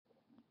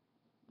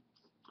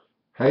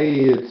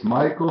Hey, it's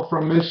Michael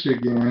from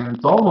Michigan.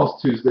 It's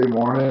almost Tuesday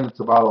morning.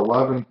 It's about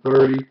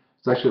 11:30.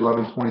 It's actually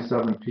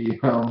 11:27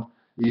 p.m.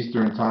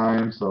 Eastern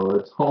time, so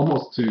it's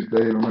almost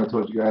Tuesday. Remember I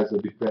told you guys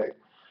I'd be back,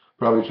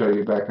 probably try to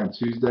get back on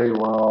Tuesday.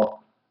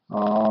 Well,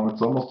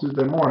 it's almost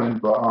Tuesday morning,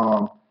 but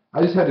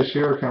I just had to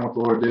share kind of what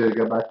the Lord did. I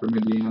got back from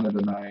Indiana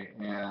tonight,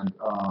 and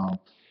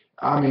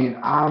I mean,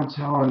 I'm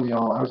telling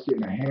y'all, I was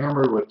getting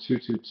hammered with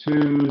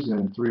 222s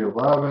and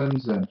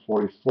 311s and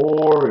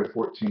 44 and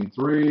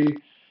 14.3,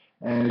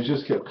 and it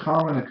just kept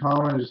coming and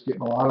coming, just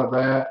getting a lot of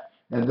that.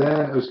 And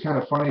then it was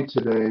kind of funny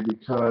today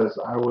because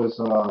I was,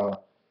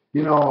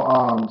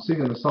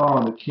 singing the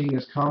song "The King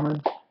is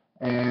Coming,"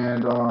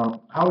 and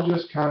I was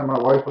just kind of, my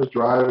wife was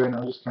driving,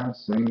 I was just kind of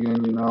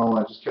singing,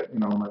 I just kept,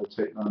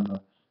 meditating on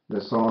the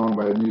song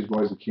by the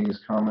Newsboys, "The King is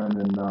Coming,"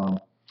 and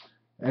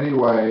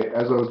anyway,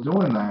 as I was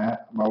doing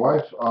that, my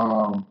wife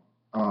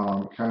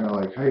kind of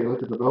like, hey,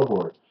 look at the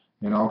billboard,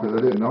 because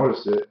I didn't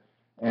notice it.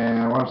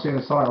 And when I'm seeing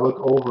the song, I look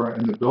over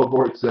and the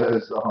billboard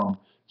says,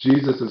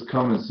 Jesus is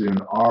coming soon.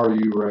 Are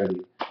you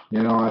ready?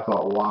 I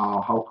thought,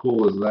 wow, how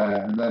cool is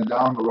that? And then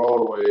down the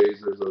roadways,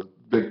 there's a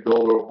big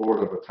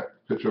billboard of a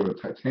picture of a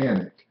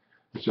Titanic,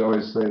 which I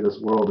always say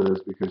this world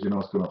is because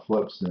it's going to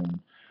flip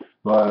soon.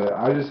 But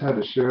I just had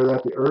to share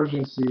that. The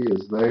urgency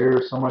is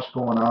there. So much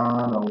going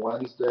on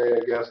Wednesday,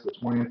 I guess, the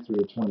 20th through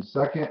the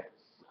 22nd.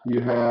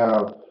 You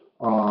have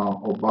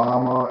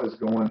Obama is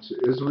going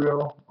to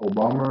Israel.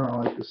 Obama, I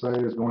like to say,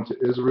 is going to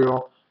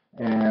Israel.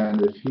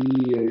 And if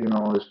he,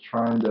 is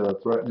trying to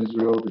threaten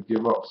Israel to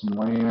give up some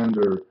land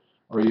or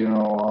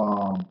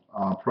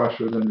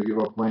pressure them to give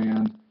up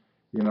land,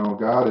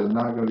 God is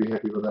not going to be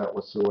happy with that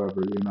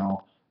whatsoever.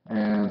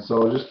 And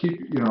so just keep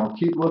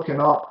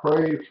looking up,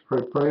 pray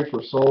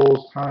for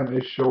souls. Time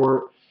is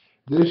short.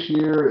 This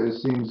year it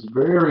seems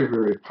very,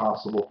 very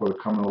possible for the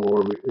coming of the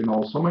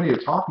Lord. So many are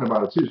talking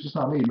about it too. It's just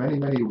not me. Many,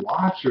 many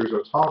watchers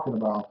are talking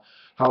about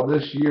how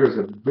this year is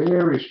a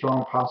very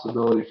strong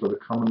possibility for the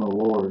coming of the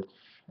Lord.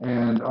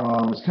 And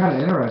it's kind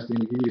of interesting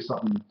to give you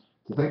something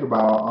to think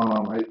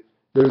about.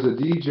 There's a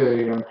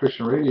DJ on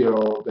Christian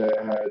radio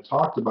that had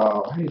talked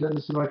about, hey, doesn't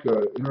it seem like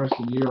an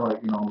interesting year?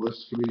 Like,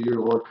 this could be the year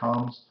the Lord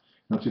comes.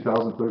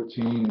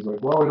 2013. He's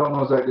like, well, we don't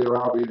know exactly where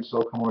I'll be, and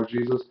so come Lord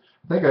Jesus.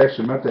 I think I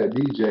actually met that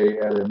DJ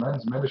at a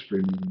men's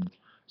ministry meeting.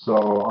 So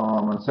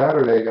on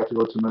Saturday, I got to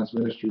go to a men's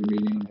ministry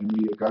meeting and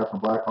meet a guy from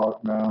Black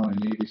Hawk Down and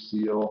Navy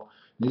SEAL.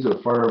 These are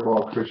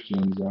Fireball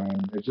Christians,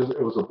 and it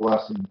was a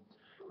blessing.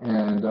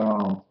 And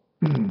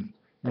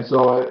and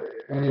so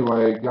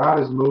anyway, God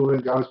is moving,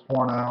 God is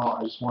pouring out.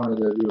 I just wanted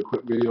to do a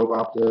quick video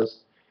about this.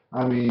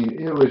 I mean,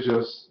 it was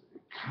just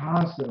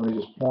constantly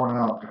just pouring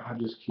out. God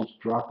just keeps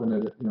dropping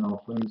it,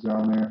 things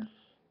down there,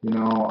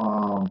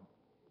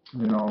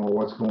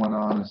 what's going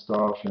on and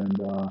stuff,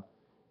 and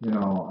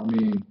I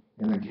mean,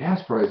 and the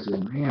gas prices,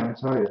 man, I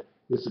tell you,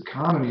 this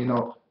economy,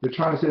 they're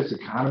trying to say this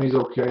economy's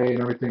okay and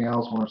everything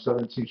else when we're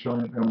 17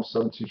 trillion, almost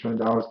 17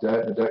 trillion dollars debt,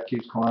 and the debt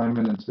keeps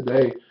climbing, and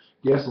today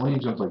gasoline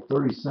jumps like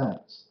 30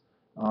 cents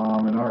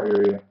in our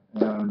area,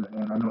 and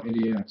I know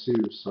Indiana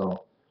too.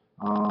 So,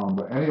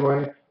 but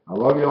anyway, I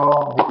love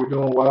y'all. Hope you're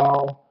doing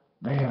well.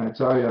 Man, I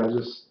tell you, I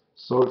just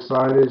so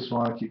excited. Just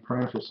want to keep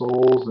praying for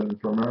souls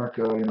and for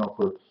America.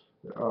 For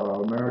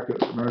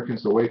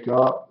Americans to wake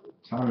up.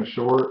 Time is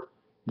short.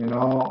 The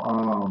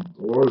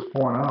Lord is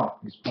pouring out.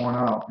 He's pouring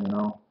out.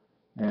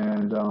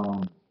 And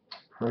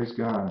praise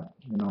God.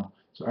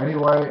 So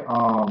anyway,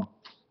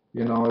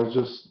 it's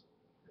just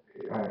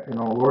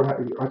Lord,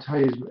 I tell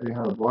you, you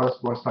have a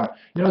blessed time.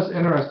 It's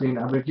interesting.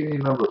 I've been getting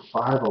number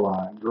 5 a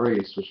lot,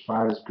 grace, which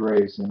 5 is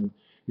grace, and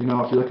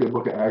if you look at the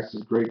book of Acts,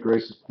 great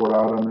grace is poured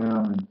out on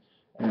them,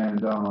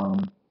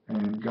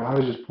 and God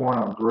is just pouring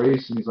out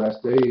grace in these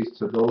last days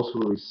to those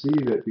who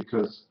receive it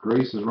because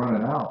grace is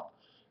running out,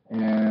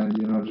 and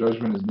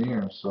judgment is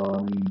near. So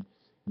I mean,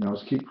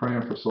 just keep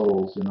praying for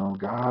souls.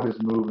 God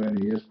is moving.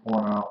 He is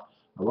pouring out.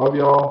 I love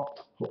y'all.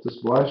 Hope this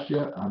blessed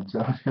you. I'm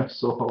telling you, it's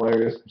so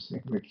hilarious. I'm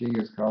singing "The King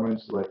is Coming."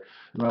 She's like,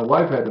 my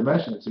wife had to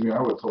mention it to me. I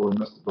would have totally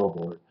missed the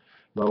billboard.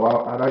 But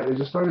I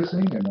just started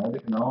singing, and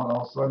all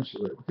of a sudden she's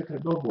like, look at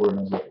that billboard. And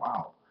I was like,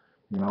 wow.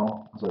 I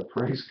was like,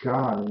 praise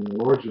God. And the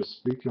Lord just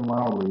speaking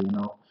loudly.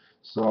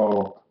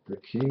 So the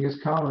King is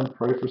coming.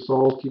 Pray for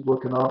souls. Keep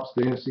looking up.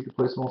 Stay in the secret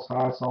place Most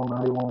High. Psalm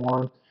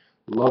 91:1.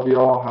 Love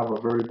y'all. Have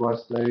a very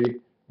blessed day.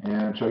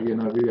 And try to get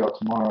another video out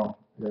tomorrow.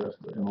 And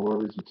the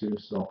Lord leads me to.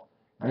 So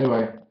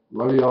anyway,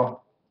 love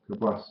y'all. God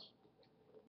bless.